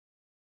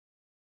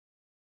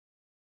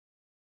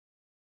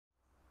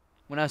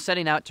When I was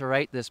setting out to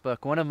write this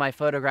book, one of my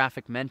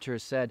photographic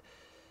mentors said,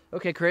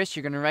 "Okay, Chris,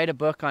 you're going to write a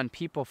book on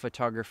people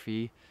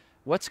photography.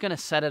 What's going to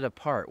set it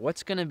apart?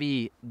 What's going to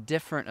be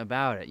different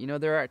about it?" You know,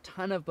 there are a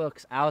ton of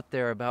books out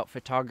there about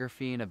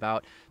photography and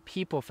about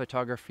people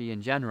photography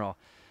in general.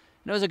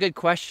 And it was a good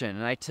question,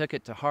 and I took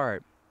it to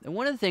heart. And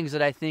one of the things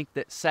that I think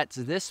that sets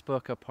this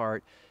book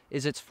apart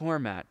is its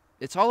format.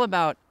 It's all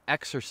about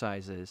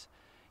exercises.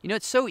 You know,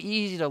 it's so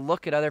easy to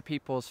look at other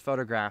people's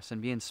photographs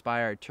and be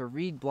inspired, to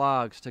read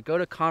blogs, to go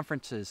to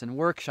conferences and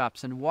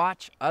workshops and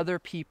watch other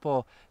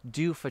people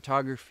do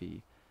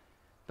photography.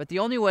 But the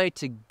only way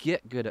to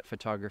get good at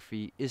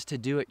photography is to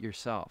do it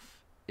yourself,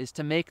 is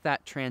to make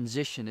that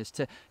transition, is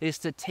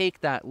to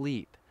take that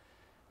leap.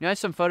 You know, I have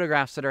some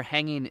photographs that are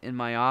hanging in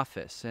my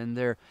office, and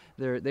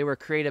they were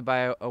created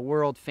by a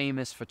world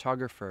famous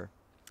photographer.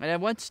 And I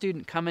had one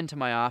student come into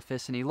my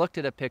office and he looked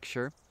at a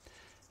picture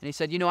and he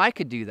said, "You know, I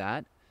could do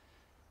that."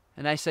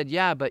 And I said,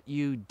 "Yeah, but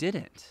you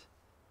didn't."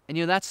 And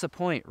you know, that's the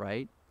point,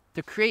 right?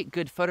 To create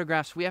good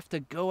photographs, we have to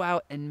go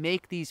out and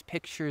make these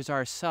pictures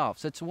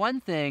ourselves. It's one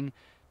thing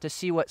to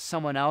see what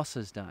someone else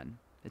has done.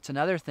 It's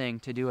another thing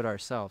to do it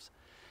ourselves.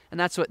 And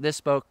that's what this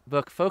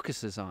book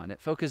focuses on.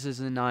 It focuses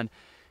in on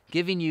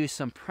giving you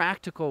some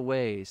practical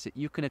ways that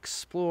you can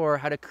explore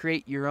how to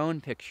create your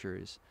own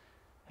pictures.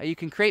 How you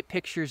can create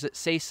pictures that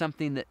say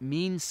something that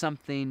means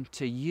something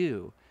to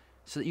you,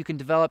 so that you can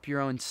develop your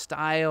own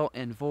style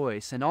and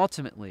voice and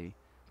ultimately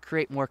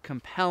create more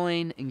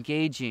compelling,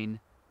 engaging,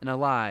 and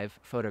alive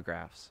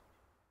photographs.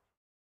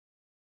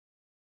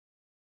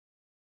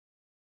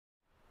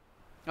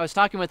 I was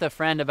talking with a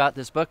friend about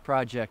this book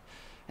project,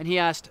 and he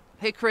asked,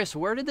 "Hey Chris,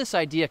 where did this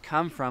idea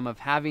come from of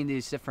having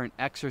these different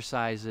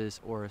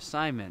exercises or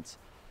assignments?"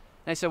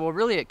 And I said, "Well,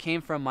 really it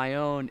came from my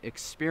own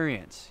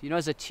experience. You know,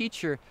 as a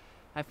teacher,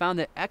 I found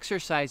that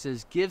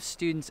exercises give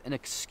students an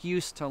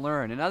excuse to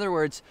learn. In other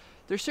words,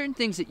 there's certain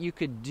things that you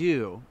could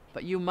do,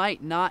 but you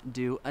might not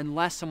do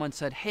unless someone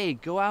said, 'Hey,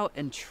 go out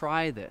and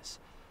try this.'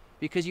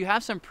 Because you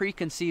have some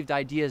preconceived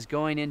ideas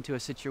going into a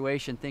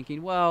situation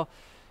thinking, well,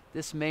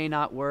 this may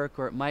not work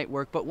or it might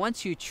work. But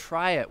once you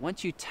try it,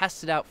 once you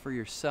test it out for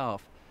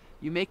yourself,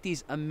 you make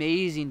these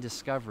amazing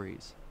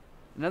discoveries."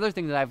 Another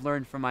thing that I've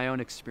learned from my own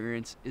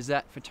experience is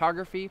that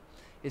photography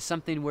is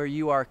something where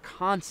you are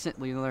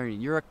constantly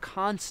learning. You're a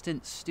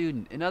constant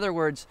student. In other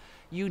words,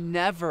 you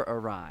never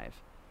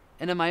arrive.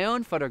 And in my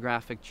own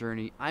photographic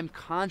journey, I'm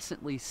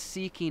constantly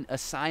seeking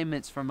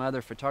assignments from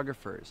other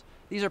photographers.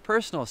 These are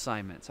personal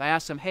assignments. I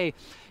ask them, "Hey,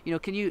 you know,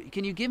 can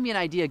you give me an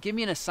idea? Give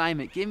me an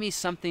assignment. Give me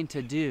something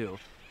to do."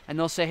 And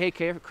they'll say, "Hey,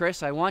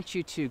 Chris, I want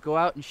you to go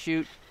out and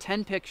shoot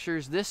 10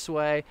 pictures this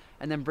way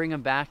and then bring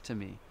them back to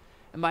me."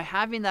 And by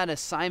having that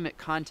assignment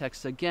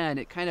context, again,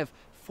 it kind of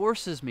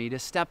forces me to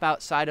step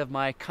outside of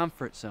my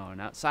comfort zone,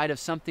 outside of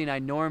something I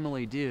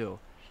normally do.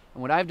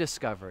 And what I've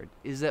discovered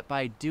is that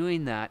by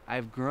doing that,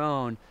 I've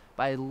grown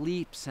by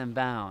leaps and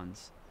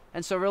bounds.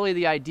 And so really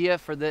the idea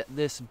for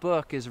this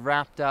book is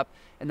wrapped up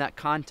in that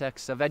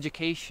context of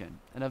education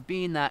and of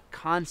being that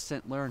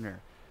constant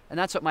learner. And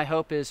that's what my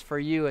hope is for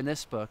you in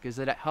this book, is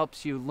that it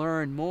helps you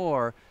learn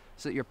more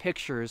so that your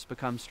pictures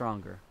become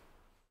stronger.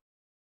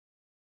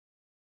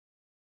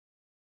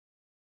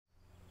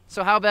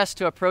 So how best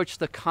to approach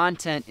the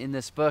content in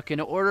this book in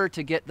order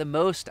to get the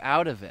most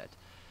out of it?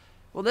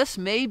 Well, this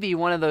may be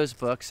one of those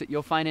books that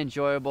you'll find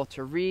enjoyable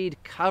to read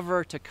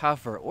cover to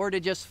cover, or to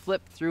just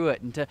flip through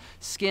it and to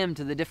skim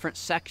to the different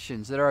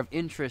sections that are of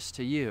interest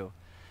to you.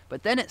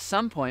 But then at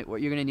some point,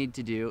 what you're going to need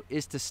to do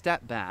is to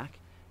step back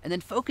and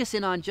then focus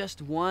in on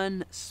just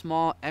one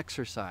small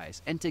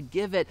exercise and to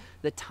give it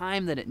the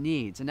time that it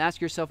needs and ask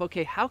yourself,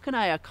 okay, how can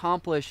I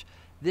accomplish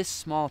this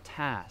small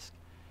task?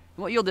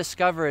 And what you'll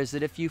discover is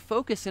that if you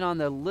focus in on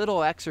the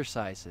little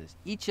exercises,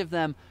 each of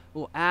them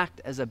will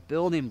act as a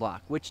building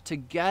block, which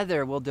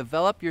together will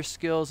develop your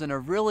skills in a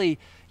really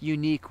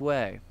unique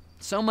way.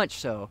 So much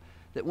so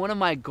that one of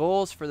my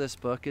goals for this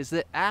book is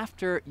that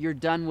after you're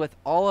done with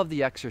all of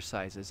the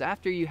exercises,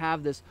 after you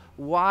have this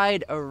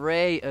wide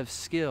array of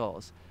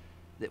skills,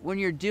 that when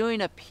you're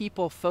doing a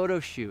people photo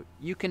shoot,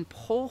 you can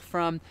pull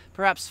from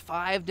perhaps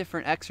 5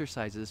 different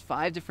exercises,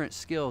 5 different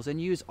skills,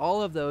 and use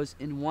all of those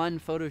in one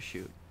photo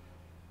shoot.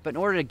 But in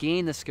order to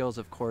gain the skills,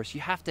 of course, you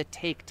have to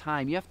take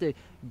time. You have to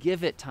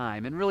give it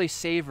time and really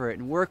savor it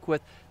and work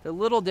with the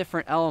little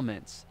different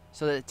elements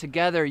so that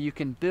together you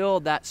can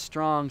build that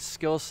strong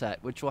skill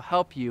set, which will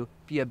help you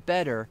be a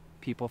better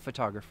people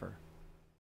photographer.